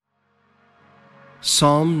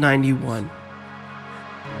Psalm 91.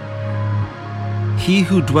 He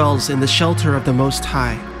who dwells in the shelter of the Most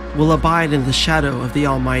High will abide in the shadow of the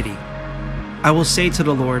Almighty. I will say to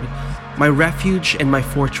the Lord, my refuge and my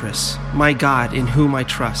fortress, my God in whom I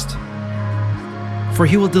trust. For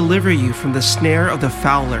he will deliver you from the snare of the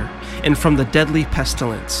fowler and from the deadly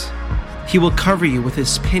pestilence. He will cover you with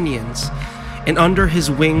his pinions, and under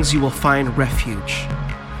his wings you will find refuge.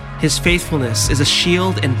 His faithfulness is a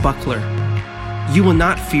shield and buckler. You will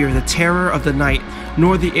not fear the terror of the night,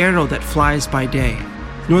 nor the arrow that flies by day,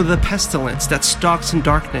 nor the pestilence that stalks in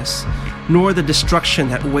darkness, nor the destruction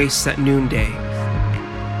that wastes at noonday.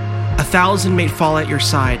 1,000 may fall at your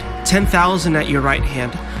side, 10,000 at your right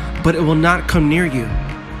hand, but it will not come near you.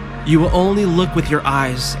 You will only look with your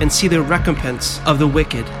eyes and see the recompense of the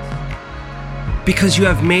wicked. Because you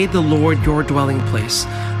have made the Lord your dwelling place,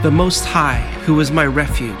 the Most High, who is my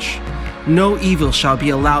refuge, no evil shall be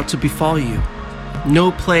allowed to befall you,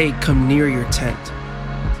 no plague come near your tent.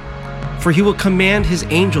 For he will command his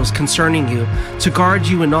angels concerning you to guard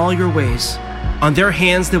you in all your ways. On their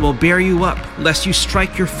hands they will bear you up, lest you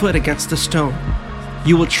strike your foot against a stone.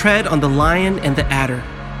 You will tread on the lion and the adder,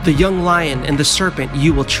 the young lion and the serpent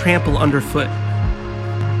you will trample underfoot.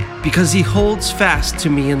 Because he holds fast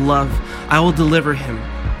to me in love, I will deliver him.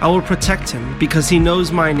 I will protect him, because he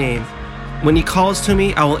knows my name. When he calls to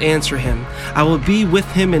me, I will answer him. I will be with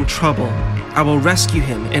him in trouble. I will rescue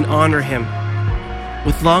him and honor him.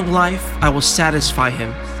 With long life, I will satisfy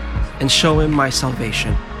him and show him my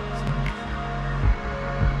salvation.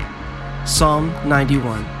 Psalm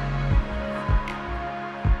 91.